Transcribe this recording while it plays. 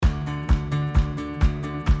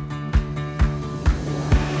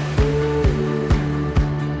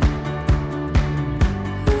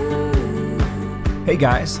Hey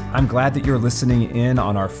guys, I'm glad that you're listening in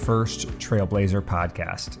on our first Trailblazer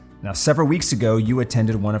podcast. Now, several weeks ago, you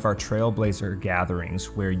attended one of our Trailblazer gatherings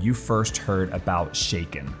where you first heard about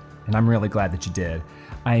Shaken, and I'm really glad that you did.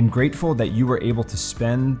 I am grateful that you were able to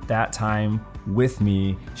spend that time with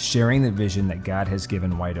me sharing the vision that God has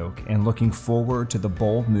given White Oak and looking forward to the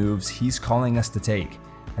bold moves He's calling us to take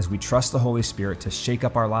as we trust the Holy Spirit to shake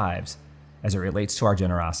up our lives as it relates to our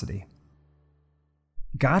generosity.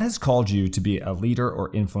 God has called you to be a leader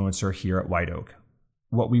or influencer here at White Oak.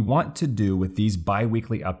 What we want to do with these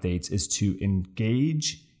bi-weekly updates is to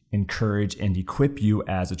engage, encourage, and equip you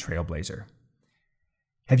as a trailblazer.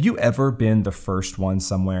 Have you ever been the first one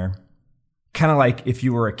somewhere? Kind of like if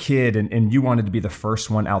you were a kid and you wanted to be the first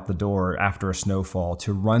one out the door after a snowfall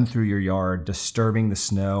to run through your yard, disturbing the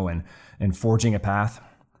snow and forging a path.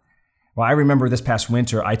 Well, I remember this past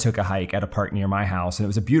winter, I took a hike at a park near my house, and it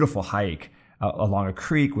was a beautiful hike along a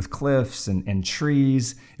creek with cliffs and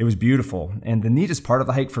trees. It was beautiful. And the neatest part of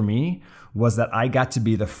the hike for me was that I got to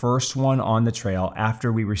be the first one on the trail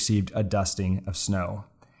after we received a dusting of snow.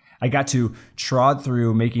 I got to trod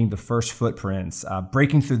through making the first footprints,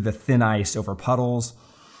 breaking through the thin ice over puddles.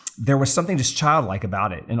 There was something just childlike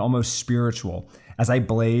about it and almost spiritual as I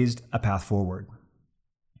blazed a path forward.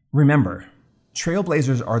 Remember,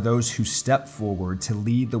 trailblazers are those who step forward to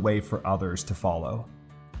lead the way for others to follow.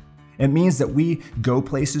 It means that we go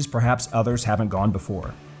places perhaps others haven't gone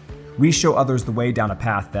before. We show others the way down a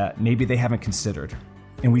path that maybe they haven't considered,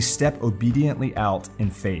 and we step obediently out in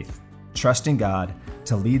faith, trusting God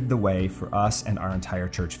to lead the way for us and our entire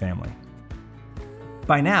church family.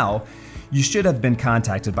 By now, you should have been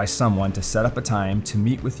contacted by someone to set up a time to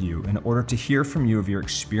meet with you in order to hear from you of your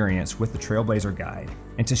experience with the Trailblazer Guide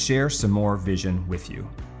and to share some more vision with you.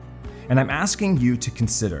 And I'm asking you to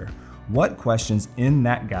consider what questions in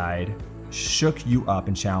that guide shook you up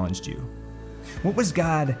and challenged you. What was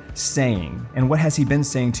God saying, and what has He been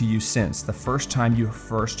saying to you since the first time you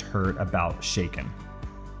first heard about Shaken?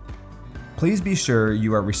 Please be sure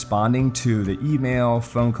you are responding to the email,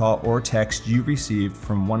 phone call, or text you received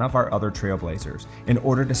from one of our other Trailblazers in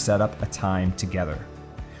order to set up a time together.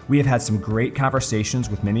 We have had some great conversations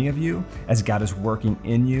with many of you as God is working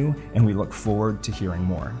in you, and we look forward to hearing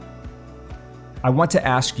more. I want to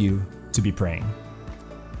ask you to be praying.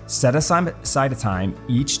 Set aside a time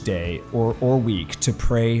each day or week to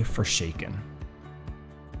pray for Shaken.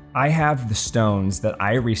 I have the stones that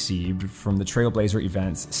I received from the Trailblazer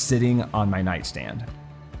events sitting on my nightstand.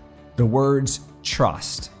 The words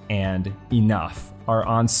trust and enough are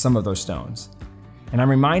on some of those stones. And I'm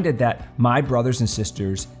reminded that my brothers and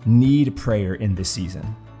sisters need prayer in this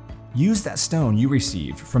season. Use that stone you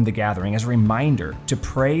received from the gathering as a reminder to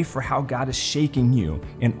pray for how God is shaking you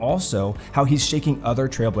and also how He's shaking other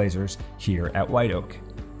trailblazers here at White Oak.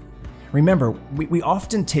 Remember, we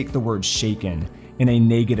often take the word shaken in a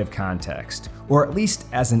negative context, or at least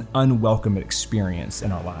as an unwelcome experience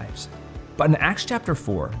in our lives. But in Acts chapter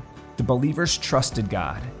 4, the believers trusted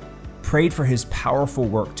God, prayed for His powerful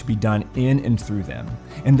work to be done in and through them,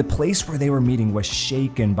 and the place where they were meeting was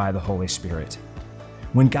shaken by the Holy Spirit.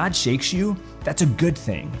 When God shakes you, that's a good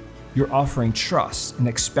thing. You're offering trust and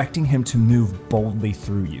expecting Him to move boldly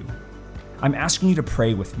through you. I'm asking you to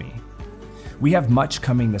pray with me. We have much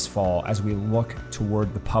coming this fall as we look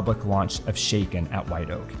toward the public launch of Shaken at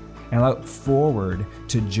White Oak, and I look forward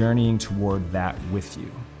to journeying toward that with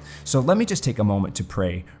you. So let me just take a moment to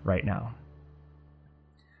pray right now.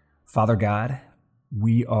 Father God,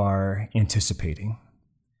 we are anticipating.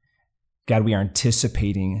 God, we are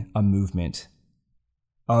anticipating a movement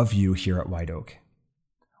of you here at White Oak.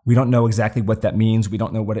 We don't know exactly what that means. We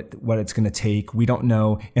don't know what it's going to take. We don't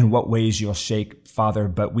know in what ways you'll shake, Father,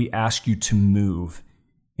 but we ask you to move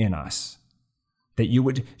in us, that you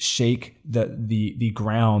would shake the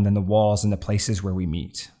ground and the walls and the places where we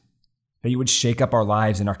meet, that you would shake up our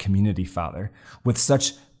lives and our community, Father, with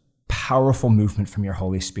such powerful movement from your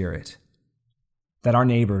Holy Spirit, that our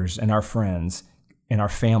neighbors and our friends and our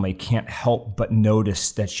family can't help but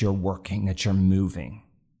notice that you're working, that you're moving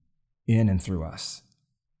in and through us.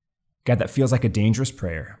 God, that feels like a dangerous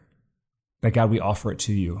prayer, but God, we offer it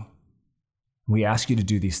to you. We ask you to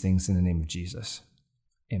do these things in the name of Jesus.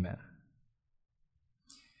 Amen.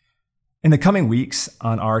 In the coming weeks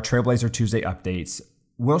on our Trailblazer Tuesday updates,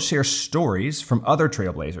 we'll share stories from other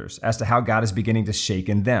Trailblazers as to how God is beginning to shake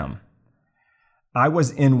in them. I was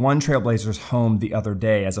in one Trailblazer's home the other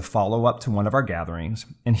day as a follow-up to one of our gatherings,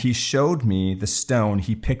 and he showed me the stone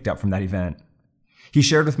he picked up from that event. He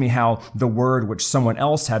shared with me how the word which someone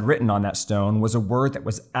else had written on that stone was a word that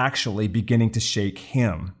was actually beginning to shake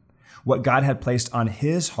him, What God had placed on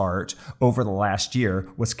his heart over the last year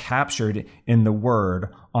was captured in the word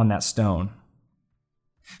on that stone.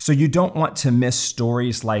 So you don't want to miss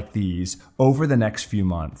stories like these over the next few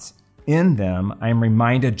months. In them, I am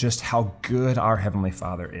reminded just how good our Heavenly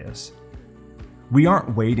Father is. We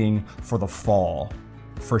aren't waiting for the fall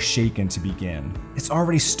for Shaken to begin. It's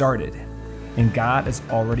already started, and God is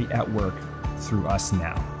already at work through us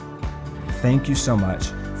now. Thank you so much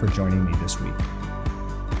for joining me this week.